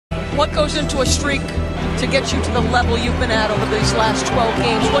What goes into a streak to get you to the level you've been at over these last 12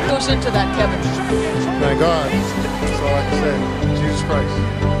 games? What goes into that, Kevin? Thank God. That's all I can say. Jesus Christ.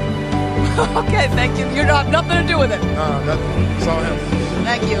 Okay, thank you. You don't have nothing to do with it. Nah, nothing. It's all him.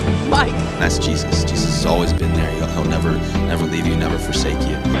 Thank you. Mike. That's Jesus. Jesus has always been there. He'll never leave you, never forsake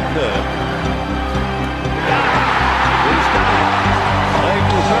you. This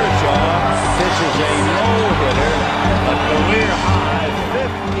is a no-hitter, a career high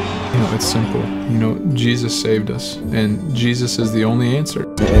 50. You know, it's simple. You know, Jesus saved us, and Jesus is the only answer.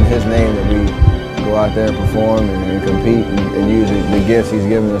 In His name that we go out there and perform and compete and use the gifts He's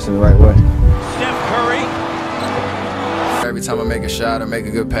given us in the right way. Steph Curry. Every time I make a shot, I make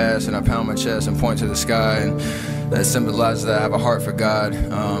a good pass, and I pound my chest and point to the sky, and that symbolizes that I have a heart for God.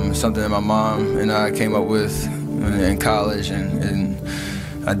 Something that my mom and I came up with in college, and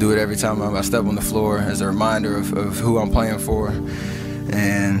I do it every time I step on the floor as a reminder of who I'm playing for.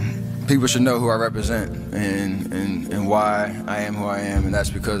 And people should know who I represent and why I am who I am, and that's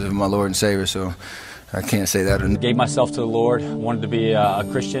because of my Lord and Savior, so I can't say that enough. Gave myself to the Lord, wanted to be a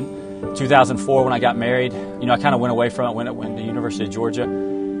Christian. 2004 when I got married, you know, I kind of went away from it when I went to the University of Georgia.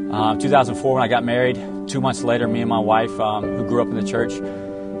 2004 when I got married, 2 months later, me and my wife, who grew up in the church,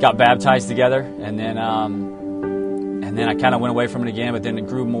 got baptized together, and then I kind of went away from it again, but then it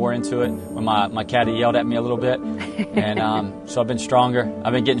grew more into it when my caddy yelled at me a little bit. And so I've been stronger.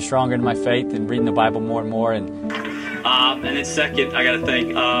 I've been getting stronger in my faith and reading the Bible more and more. And then second, I got to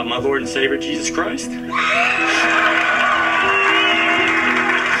thank my Lord and Savior, Jesus Christ.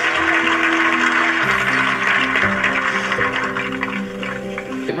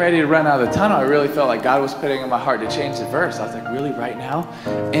 Getting ready to run out of the tunnel, I really felt like God was putting in my heart to change the verse. I was like, really, right now?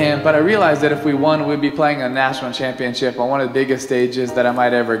 But I realized that if we won, we'd be playing a national championship on one of the biggest stages that I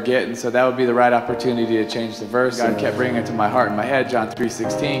might ever get, and so that would be the right opportunity to change the verse. God kept bringing it to my heart and my head, John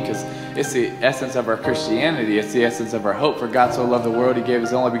 3:16, because it's the essence of our Christianity. It's the essence of our hope. For God so loved the world, He gave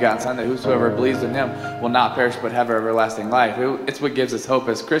His only begotten Son, that whosoever believes in Him will not perish but have everlasting life. It's what gives us hope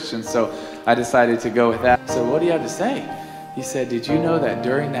as Christians, so I decided to go with that. So what do you have to say? He said, did you know that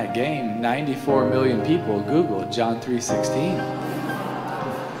during that game, 94 million people Googled John 3:16?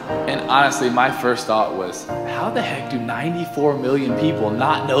 And honestly, my first thought was, how the heck do 94 million people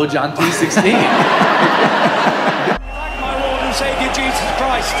not know John 3:16? My Lord and Savior Jesus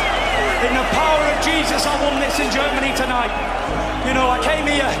Christ. In the power of Jesus, I won this in Germany tonight. You know, I came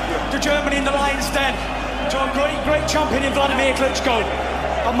here to Germany in the Lion's Den to a great champion in Vladimir Klitschko.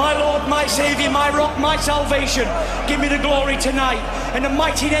 And my Lord, my Savior, my rock, my salvation, give me the glory tonight. In the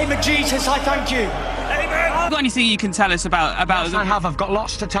mighty name of Jesus, I thank you. Got anything you can tell us about Yes, I have. I've got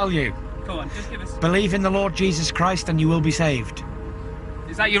lots to tell you. Go on, just give us. Believe in the Lord Jesus Christ and you will be saved.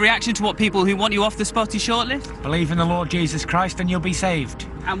 Is that your reaction to what people who want you off the spotty shortlist? Believe in the Lord Jesus Christ and you'll be saved.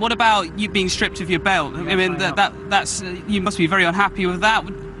 And what about you being stripped of your belt? I mean, that's you must be very unhappy with that.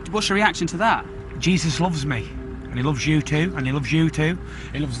 What's your reaction to that? Jesus loves me. And He loves you too, and He loves you too.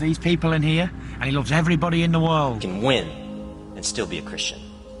 He loves these people in here, and He loves everybody in the world. You can win and still be a Christian.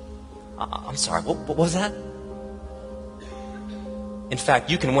 I'm sorry, what was that? In fact,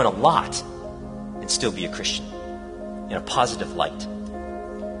 you can win a lot and still be a Christian in a positive light.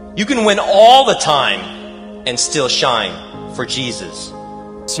 You can win all the time and still shine for Jesus.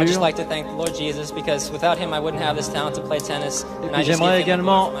 I'd just like to thank the Lord Jesus because without Him I wouldn't have this talent to play tennis. J'aimerais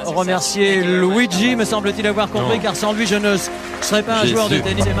également remercier Luigi, me semble-t-il avoir compris, car sans lui je ne serais pas un joueur de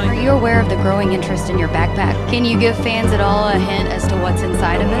tennis. Are you aware of the growing interest in your backpack? Can you give fans at all a hint as to what's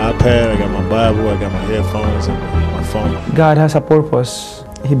inside of it? My iPad, I got my Bible, I got my headphones and my phone. God has a purpose.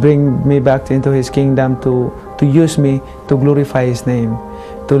 He brings me back into His kingdom to use me to glorify His name,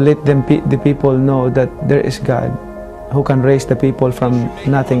 to let the people know that there is God who can raise the people from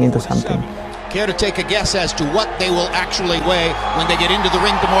nothing into something. Care to take a guess as to what they will actually weigh when they get into the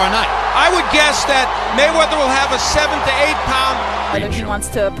ring tomorrow night? I would guess that Mayweather will have a 7 to 8 pound. Whether he wants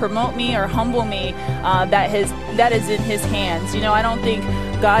to promote me or humble me, that is in His hands. You know, I don't think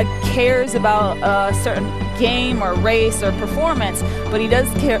God cares about a certain game or race or performance, but He does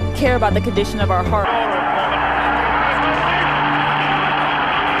care about the condition of our heart.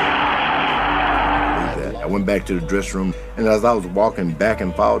 I went back to the dressing room, and as I was walking back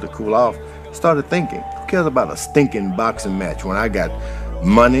and forth to cool off, I started thinking, who cares about a stinking boxing match when I got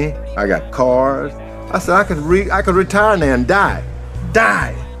money, I got cars? I said I could retire now and die.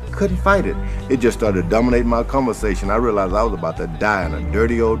 Couldn't fight it. It just started dominating my conversation. I realized I was about to die in a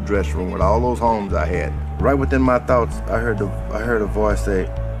dirty old dressing room with all those homes I had. Right within my thoughts, I heard a voice say,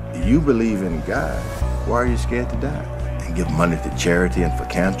 "You believe in God. Why are you scared to die? And give money to charity and for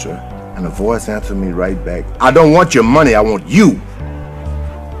cancer." And the voice answered me right back, "I don't want your money, I want you."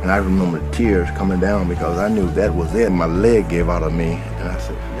 And I remember the tears coming down because I knew that was it. My leg gave out on me.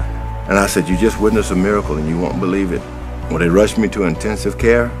 And I said, you just witnessed a miracle and you won't believe it. When they rushed me to intensive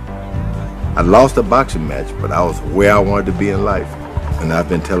care, I lost a boxing match, but I was where I wanted to be in life. And I've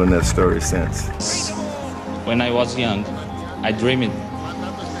been telling that story since. When I was young, I dreamed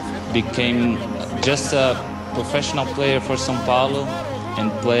became just a professional player for São Paulo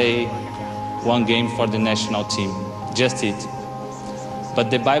and play one game for the national team. Just it. But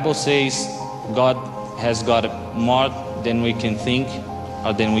the Bible says God has got more than we can think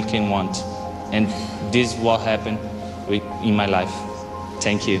or than we can want. And this is what happened in my life.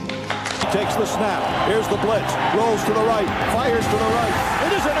 Thank you. Takes the snap. Here's the blitz. Rolls to the right. Fires to the right.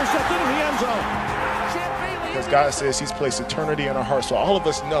 It is intercepted in the end zone. Because God says he's placed eternity in our hearts. So all of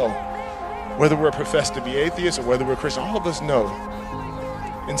us know, whether we're professed to be atheists or whether we're Christian, all of us know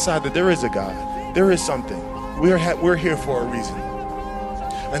inside that there is a God. There is something. We're here for a reason.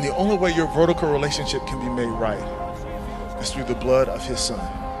 And the only way your vertical relationship can be made right is through the blood of his son.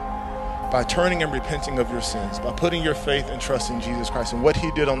 By turning and repenting of your sins, by putting your faith and trust in Jesus Christ and what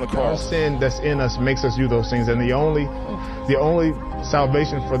he did on the cross. Our sin that's in us makes us do those things, and the only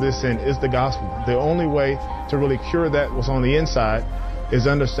salvation for this sin is the gospel. The only way to really cure that what's on the inside is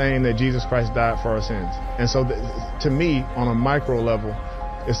understanding that Jesus Christ died for our sins. And so to me, on a micro level,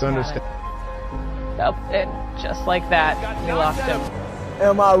 it's understanding. Yep, and just like that, we lost him.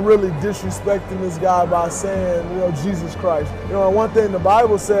 Am I really disrespecting this guy by saying, Jesus Christ? One thing the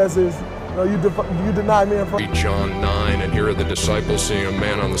Bible says is, you deny me in front. Read John 9, and here are the disciples seeing a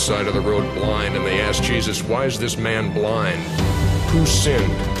man on the side of the road blind, and they ask Jesus, why is this man blind? Who sinned?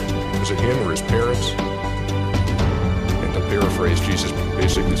 Was it him or his parents? And to paraphrase, Jesus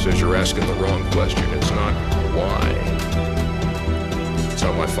basically says, you're asking the wrong question. It's not why. It's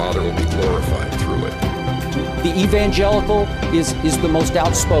how my Father will be glorified through it. The evangelical is the most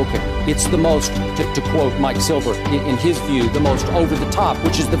outspoken. It's the most, to quote Mike Silver, in his view, the most over the top,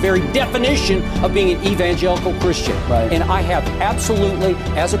 which is the very definition of being an evangelical Christian. Right. And I have absolutely,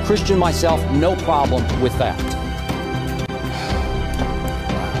 as a Christian myself, no problem with that.